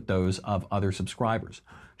temperaments with those of other subscribers.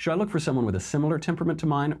 Should I look for someone with a similar temperament to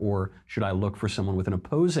mine, or should I look for someone with an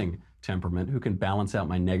opposing temperament who can balance out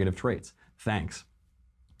my negative traits? Thanks.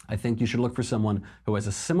 I think you should look for someone who has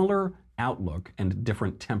a similar outlook and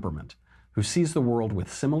different temperament, who sees the world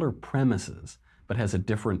with similar premises, but has a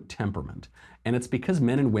different temperament. And it's because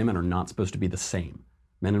men and women are not supposed to be the same.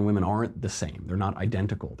 Men and women aren't the same. They're not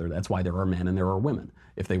identical. That's why there are men and there are women.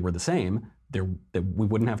 If they were the same, we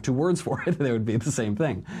wouldn't have two words for it. They would be the same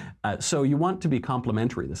thing. So you want to be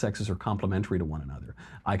complementary. The sexes are complementary to one another.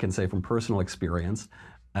 I can say from personal experience,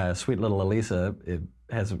 sweet little Elisa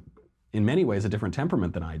has, in many ways, a different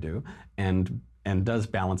temperament than I do, and does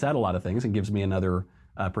balance out a lot of things and gives me another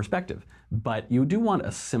perspective. But you do want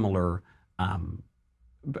a similar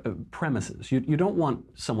premises. You don't want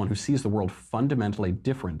someone who sees the world fundamentally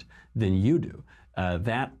different than you do.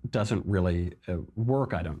 That doesn't really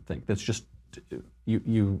work, I don't think. That's just,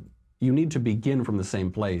 you need to begin from the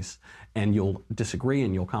same place, and you'll disagree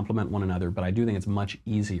and you'll complement one another, but I do think it's much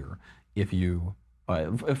easier if you,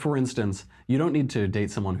 for instance, you don't need to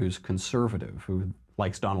date someone who's conservative, who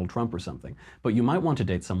likes Donald Trump or something, but you might want to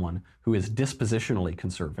date someone who is dispositionally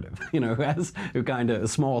conservative, who kind of, a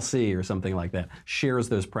small c or something like that, shares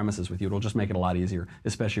those premises with you. It'll just make it a lot easier,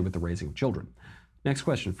 especially with the raising of children. Next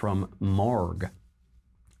question from Marg.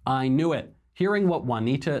 I knew it. Hearing what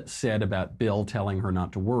Juanita said about Bill telling her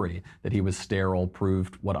not to worry, that he was sterile,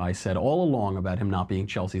 proved what I said all along about him not being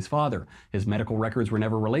Chelsea's father. His medical records were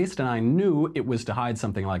never released, and I knew it was to hide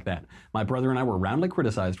something like that. My brother and I were roundly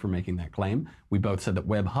criticized for making that claim. We both said that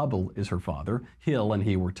Webb Hubbell is her father. Hill and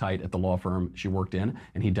he were tight at the law firm she worked in,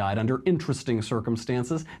 and he died under interesting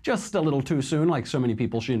circumstances, just a little too soon, like so many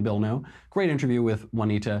people she and Bill know. Great interview with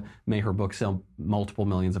Juanita. May her book sell multiple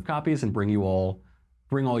millions of copies and bring all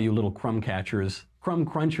you little crumb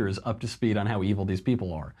crunchers up to speed on how evil these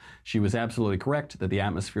people are. She was absolutely correct that the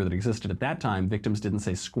atmosphere that existed at that time, victims didn't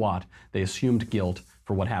say squat. They assumed guilt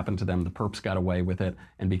for what happened to them. The perps got away with it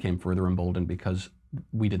and became further emboldened because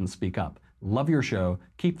we didn't speak up. Love your show.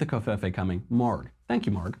 Keep the covfefe coming. Marg. Thank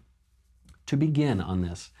you, Marg. To begin on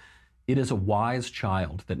this, it is a wise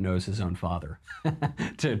child that knows his own father.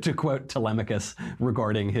 to quote Telemachus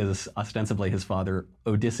regarding ostensibly his father,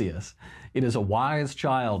 Odysseus. It is a wise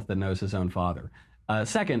child that knows his own father.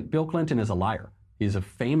 Second, Bill Clinton is a liar. He's a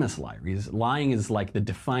famous liar. Lying is like the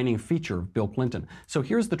defining feature of Bill Clinton. So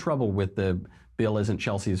here's the trouble with the Bill isn't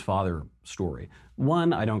Chelsea's father story.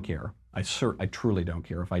 One, I don't care. I truly don't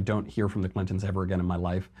care. If I don't hear from the Clintons ever again in my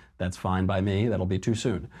life, that's fine by me. That'll be too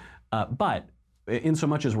soon. But in so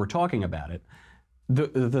much as we're talking about it,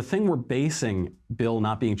 the thing we're basing Bill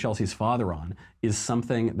not being Chelsea's father on is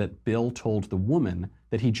something that Bill told the woman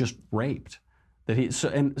that he just raped.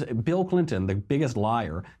 And Bill Clinton, the biggest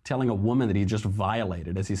liar, telling a woman that he just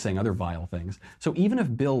violated as he's saying other vile things. So even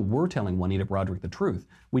if Bill were telling Juanita Broaddrick the truth,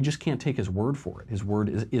 we just can't take his word for it. His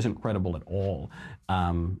word isn't credible at all.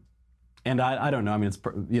 And I don't know. I mean, it's,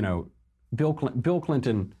 you know, Bill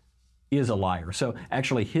Clinton is a liar. So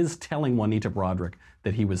actually his telling Juanita Broaddrick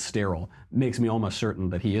that he was sterile makes me almost certain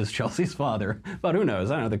that he is Chelsea's father. But who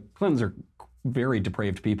knows? I don't know. The Clintons are very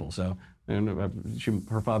depraved people. So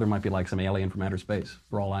her father might be like some alien from outer space,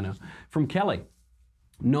 for all I know. From Kelly.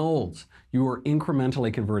 Knowles, you are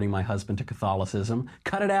incrementally converting my husband to Catholicism.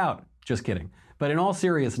 Cut it out. Just kidding. But in all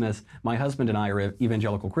seriousness, my husband and I are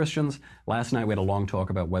evangelical Christians. Last night we had a long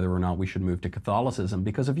talk about whether or not we should move to Catholicism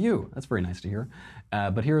because of you. That's very nice to hear.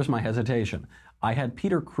 But here's my hesitation. I had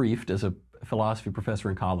Peter Kreeft as a philosophy professor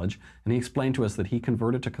in college, and he explained to us that he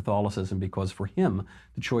converted to Catholicism because for him,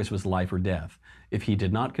 the choice was life or death. If he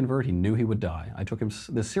did not convert, he knew he would die. I took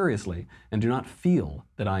this seriously and do not feel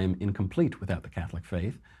that I am incomplete without the Catholic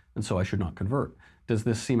faith, and so I should not convert. Does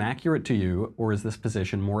this seem accurate to you, or is this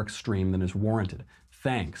position more extreme than is warranted?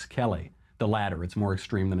 Thanks, Kelly. The latter, it's more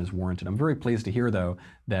extreme than is warranted. I'm very pleased to hear, though,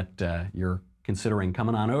 that you're considering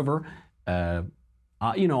coming on over.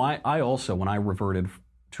 You know, I also, when I reverted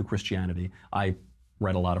to Christianity, I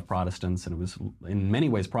read a lot of Protestants, and it was in many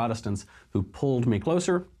ways Protestants who pulled me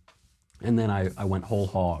closer, and then I went whole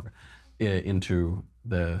hog into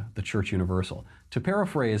the Church Universal. To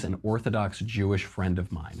paraphrase an Orthodox Jewish friend of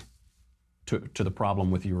mine, to the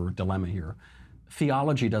problem with your dilemma here,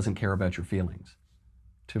 theology doesn't care about your feelings.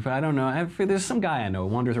 I don't know, there's some guy I know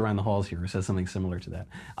who wanders around the halls here who says something similar to that.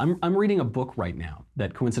 I'm reading a book right now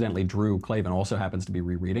that coincidentally Drew Clavin also happens to be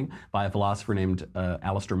rereading by a philosopher named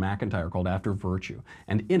Alistair McIntyre called After Virtue.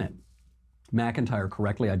 And in it, McIntyre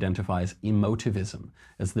correctly identifies emotivism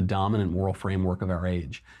as the dominant moral framework of our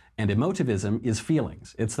age. And emotivism is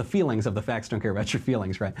feelings. It's the feelings of the facts don't care about your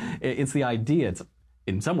feelings, right? It's the idea,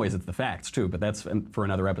 in some ways it's the facts too, but that's for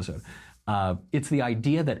another episode. It's the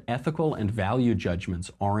idea that ethical and value judgments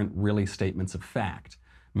aren't really statements of fact.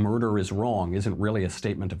 Murder is wrong isn't really a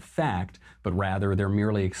statement of fact, but rather they're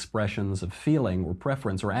merely expressions of feeling or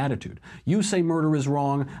preference or attitude. You say murder is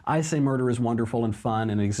wrong, I say murder is wonderful and fun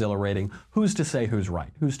and exhilarating. Who's to say who's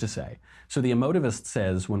right? Who's to say? So the emotivist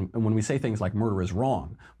says when we say things like murder is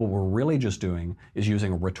wrong, what we're really just doing is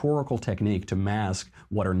using a rhetorical technique to mask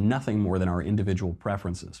what are nothing more than our individual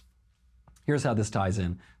preferences. Here's how this ties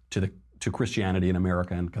in to Christianity in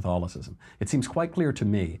America and Catholicism. It seems quite clear to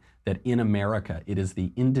me that in America, it is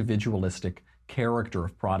the individualistic character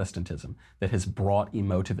of Protestantism that has brought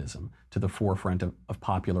emotivism to the forefront of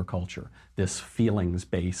popular culture, this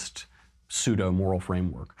feelings-based pseudo-moral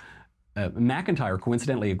framework. McIntyre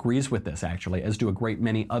coincidentally agrees with this, actually, as do a great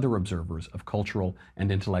many other observers of cultural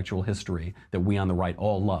and intellectual history that we on the right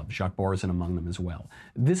all love, Jacques Barzin among them as well.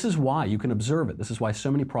 This is why you can observe it. This is why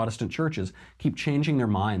so many Protestant churches keep changing their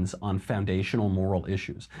minds on foundational moral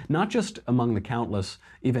issues, not just among the countless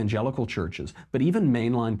evangelical churches, but even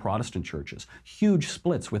mainline Protestant churches. Huge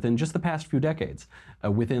splits within just the past few decades,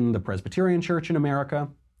 within the Presbyterian Church in America,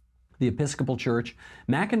 the Episcopal Church.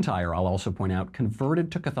 McIntyre, I'll also point out,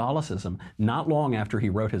 converted to Catholicism not long after he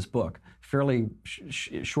wrote his book, fairly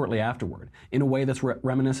shortly afterward, in a way that's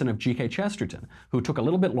reminiscent of G.K. Chesterton, who took a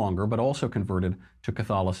little bit longer but also converted to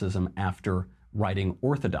Catholicism after writing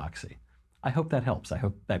Orthodoxy. I hope that helps. I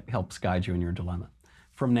hope that helps guide you in your dilemma.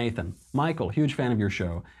 From Nathan, Michael, huge fan of your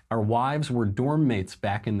show. Our wives were dorm mates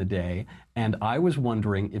back in the day, and I was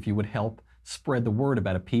wondering if you would help spread the word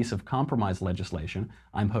about a piece of compromise legislation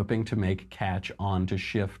I'm hoping to make catch on to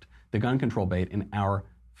shift the gun control debate in our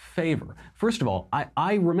favor. First of all,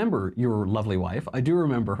 I remember your lovely wife. I do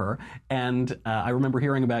remember her, and I remember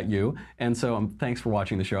hearing about you, and so thanks for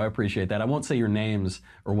watching the show. I appreciate that. I won't say your names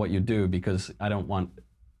or what you do because I don't want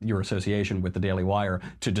your association with the Daily Wire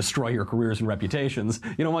to destroy your careers and reputations.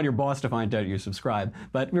 You don't want your boss to find out you subscribe,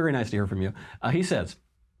 but very nice to hear from you. He says,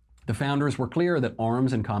 the founders were clear that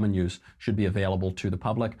arms in common use should be available to the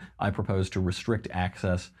public. I propose to restrict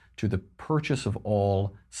access to the purchase of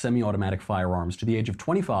all semi-automatic firearms to the age of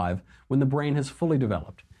 25 when the brain has fully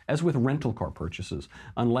developed. as with rental car purchases,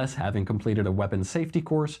 unless having completed a weapons safety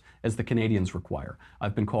course, as the Canadians require.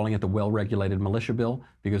 I've been calling it the well-regulated militia bill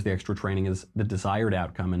because the extra training is the desired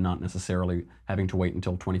outcome and not necessarily having to wait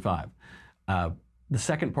until 25. The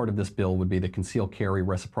second part of this bill would be the concealed carry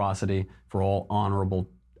reciprocity for all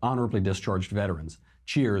honorably discharged veterans.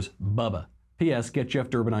 Cheers, Bubba. P.S. Get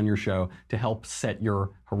Jeff Durbin on your show to help set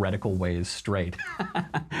your heretical ways straight.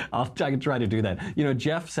 I can try to do that. You know,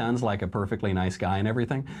 Jeff sounds like a perfectly nice guy and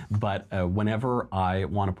everything, but whenever I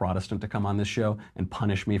want a Protestant to come on this show and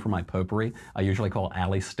punish me for my popery, I usually call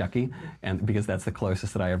Allie Stuckey, and because that's the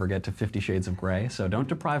closest that I ever get to 50 Shades of Grey, so don't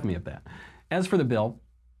deprive me of that. As for the bill,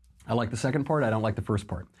 I like the second part, I don't like the first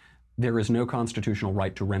part. There is no constitutional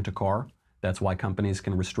right to rent a car. That's why companies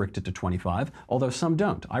can restrict it to 25, although some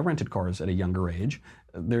don't. I rented cars at a younger age.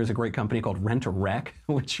 There's a great company called Rent-A-Wreck,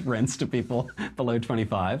 which rents to people below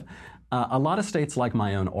 25. A lot of states like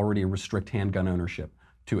my own already restrict handgun ownership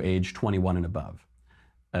to age 21 and above.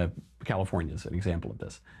 California is an example of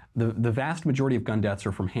this. The vast majority of gun deaths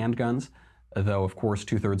are from handguns, though of course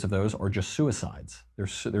 2/3 of those are just suicides.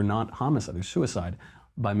 They're not homicide, they're suicide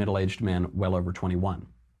by middle-aged men well over 21.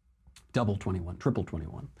 Double 21, triple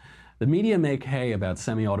 21. The media make hay about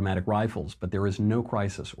semi-automatic rifles, but there is no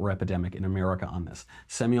crisis or epidemic in America on this.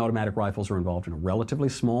 Semi-automatic rifles are involved in a relatively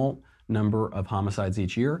small number of homicides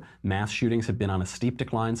each year. Mass shootings have been on a steep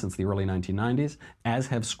decline since the early 1990s, as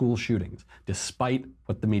have school shootings, despite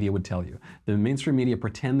what the media would tell you. The mainstream media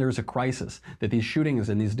pretend there's a crisis, that these shootings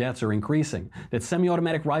and these deaths are increasing, that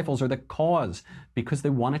semi-automatic rifles are the cause because they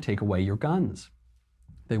want to take away your guns.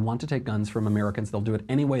 They want to take guns from Americans. They'll do it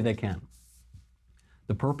any way they can.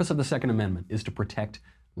 The purpose of the Second Amendment is to protect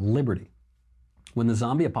liberty. When the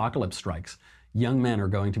zombie apocalypse strikes, young men are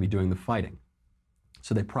going to be doing the fighting.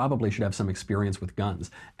 So they probably should have some experience with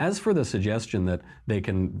guns. As for the suggestion that they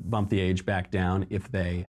can bump the age back down if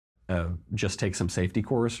they just take some safety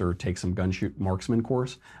course or take some gun shoot marksman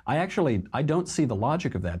course, I don't see the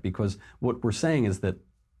logic of that, because what we're saying is that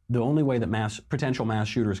the only way that potential mass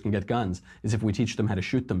shooters can get guns is if we teach them how to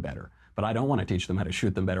shoot them better. But I don't want to teach them how to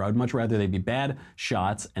shoot them better. I would much rather they be bad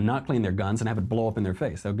shots and not clean their guns and have it blow up in their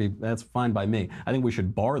face. That's fine by me. I think we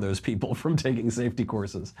should bar those people from taking safety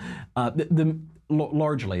courses.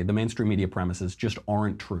 Largely, the mainstream media premises just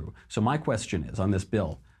aren't true. So my question is, on this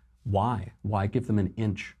bill, why? Why give them an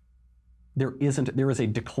inch? There is a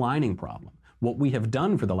declining problem. What we have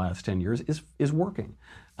done for the last 10 years is working.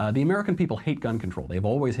 The American people hate gun control. They've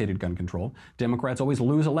always hated gun control. Democrats always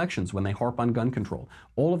lose elections when they harp on gun control.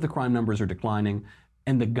 All of the crime numbers are declining,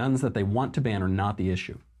 and the guns that they want to ban are not the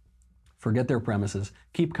issue. Forget their premises.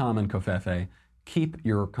 Keep calm and covfefe. Keep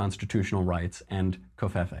your constitutional rights and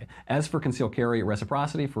covfefe. As for concealed carry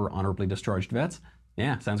reciprocity for honorably discharged vets,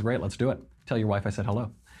 yeah, sounds great. Let's do it. Tell your wife I said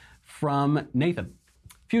hello. From Nathan,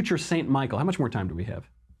 future Saint Michael. How much more time do we have?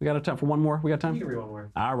 We got time for one more? We got time? You can read one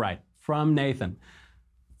more. All right. From Nathan.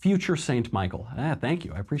 Future Saint Michael. Thank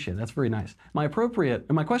you. I appreciate it. That's very nice. My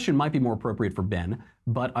question might be more appropriate for Ben,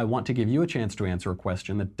 but I want to give you a chance to answer a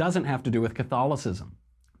question that doesn't have to do with Catholicism.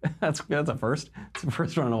 That's a first. It's the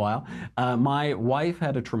first one in a while. My wife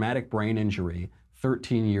had a traumatic brain injury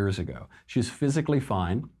 13 years ago. She's physically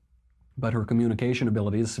fine, but her communication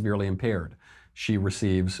ability is severely impaired. She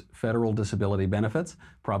receives federal disability benefits,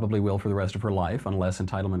 probably will for the rest of her life unless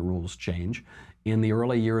entitlement rules change. In the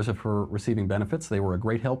early years of her receiving benefits, they were a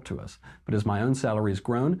great help to us. But as my own salary has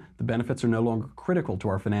grown, the benefits are no longer critical to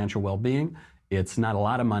our financial well-being. It's not a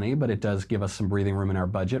lot of money, but it does give us some breathing room in our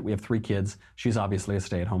budget. We have 3 kids. She's obviously a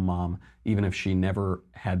stay-at-home mom. Even if she never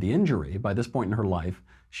had the injury, by this point in her life,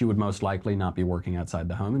 she would most likely not be working outside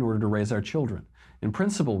the home in order to raise our children. In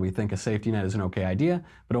principle, we think a safety net is an okay idea,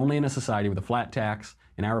 but only in a society with a flat tax.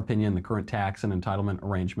 In our opinion, the current tax and entitlement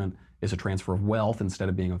arrangement is a transfer of wealth instead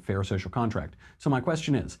of being a fair social contract. So my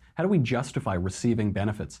question is, how do we justify receiving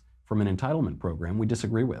benefits from an entitlement program we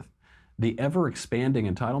disagree with? The ever-expanding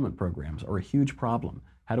entitlement programs are a huge problem.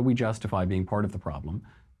 How do we justify being part of the problem,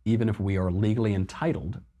 even if we are legally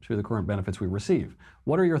entitled to the current benefits we receive?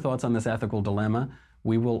 What are your thoughts on this ethical dilemma?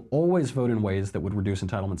 We will always vote in ways that would reduce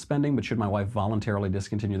entitlement spending, but should my wife voluntarily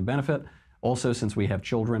discontinue the benefit? Also, since we have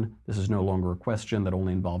children, this is no longer a question that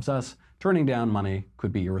only involves us. Turning down money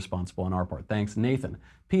could be irresponsible on our part. Thanks, Nathan.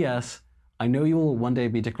 P.S. I know you will one day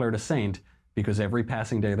be declared a saint because every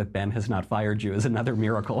passing day that Ben has not fired you is another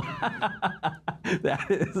miracle.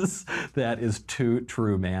 That is too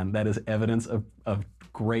true, man. That is evidence of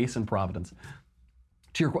grace and providence.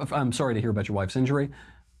 I'm sorry to hear about your wife's injury.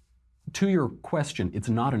 To your question, it's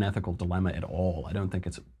not an ethical dilemma at all. I don't think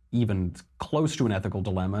it's even close to an ethical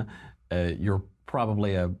dilemma. You're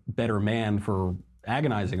probably a better man for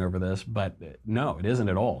agonizing over this, but no, it isn't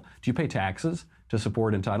at all. Do you pay taxes to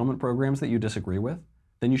support entitlement programs that you disagree with?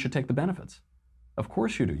 Then you should take the benefits. Of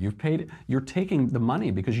course you do. You're taking the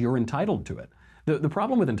money because you're entitled to it. The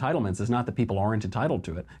problem with entitlements is not that people aren't entitled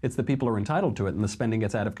to it, it's that people are entitled to it and the spending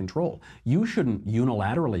gets out of control. You shouldn't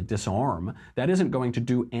unilaterally disarm. That isn't going to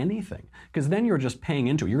do anything, because then you're just paying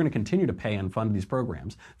into it. You're going to continue to pay and fund these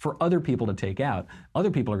programs for other people to take out. Other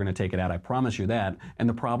people are going to take it out, I promise you that, and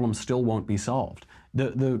the problem still won't be solved.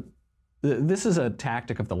 This is a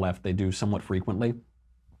tactic of the left they do somewhat frequently.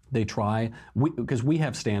 They try, because we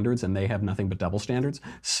have standards and they have nothing but double standards.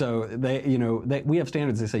 So we have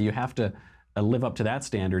standards. They say you have to live up to that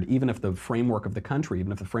standard, even if the framework of the country,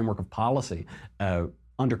 even if the framework of policy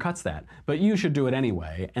undercuts that. But you should do it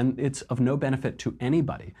anyway, and it's of no benefit to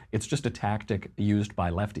anybody. It's just a tactic used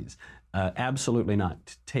by lefties. Absolutely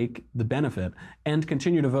not. Take the benefit and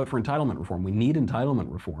continue to vote for entitlement reform. We need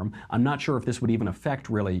entitlement reform. I'm not sure if this would even affect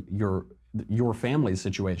really your family's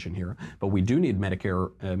situation here, but we do need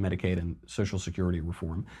Medicare, Medicaid, and Social Security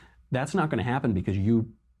reform. That's not going to happen because you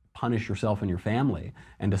punish yourself and your family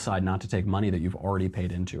and decide not to take money that you've already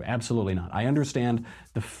paid into. Absolutely not. I understand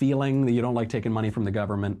the feeling that you don't like taking money from the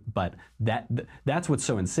government, but that's what's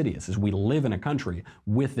so insidious, is we live in a country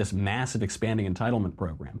with this massive expanding entitlement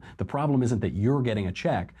program. The problem isn't that you're getting a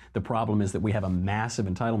check. The problem is that we have a massive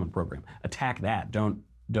entitlement program. Attack that. Don't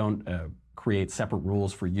create separate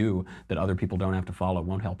rules for you that other people don't have to follow. It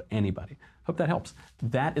won't help anybody. Hope that helps.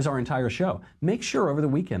 That is our entire show. Make sure over the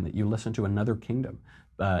weekend that you listen to Another Kingdom,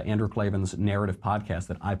 Andrew Klavan's narrative podcast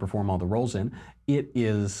that I perform all the roles in. It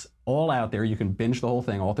is all out there. You can binge the whole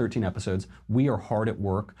thing, all 13 episodes. We are hard at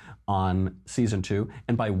work on season 2.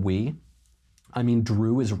 And by we, I mean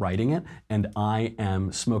Drew is writing it, and I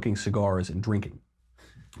am smoking cigars and drinking.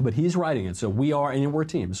 But he's writing it, so we are, and we're a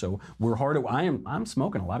team, so we're hard at, I'm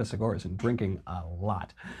smoking a lot of cigars and drinking a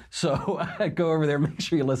lot. So go over there, make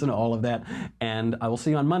sure you listen to all of that, and I will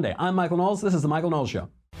see you on Monday. I'm Michael Knowles. This is The Michael Knowles Show.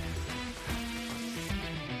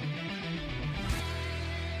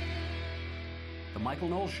 The Michael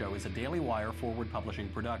Knowles Show is a Daily Wire Forward Publishing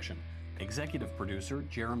production. Executive producer,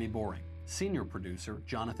 Jeremy Boring. Senior producer,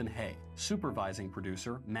 Jonathan Hay. Supervising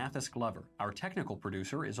producer, Mathis Glover. Our technical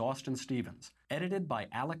producer is Austin Stevens. Edited by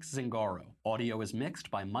Alex Zingaro. Audio is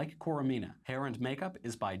mixed by Mike Coromina. Hair and makeup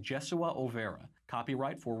is by Jesua Olvera.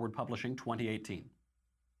 Copyright Forward Publishing 2018.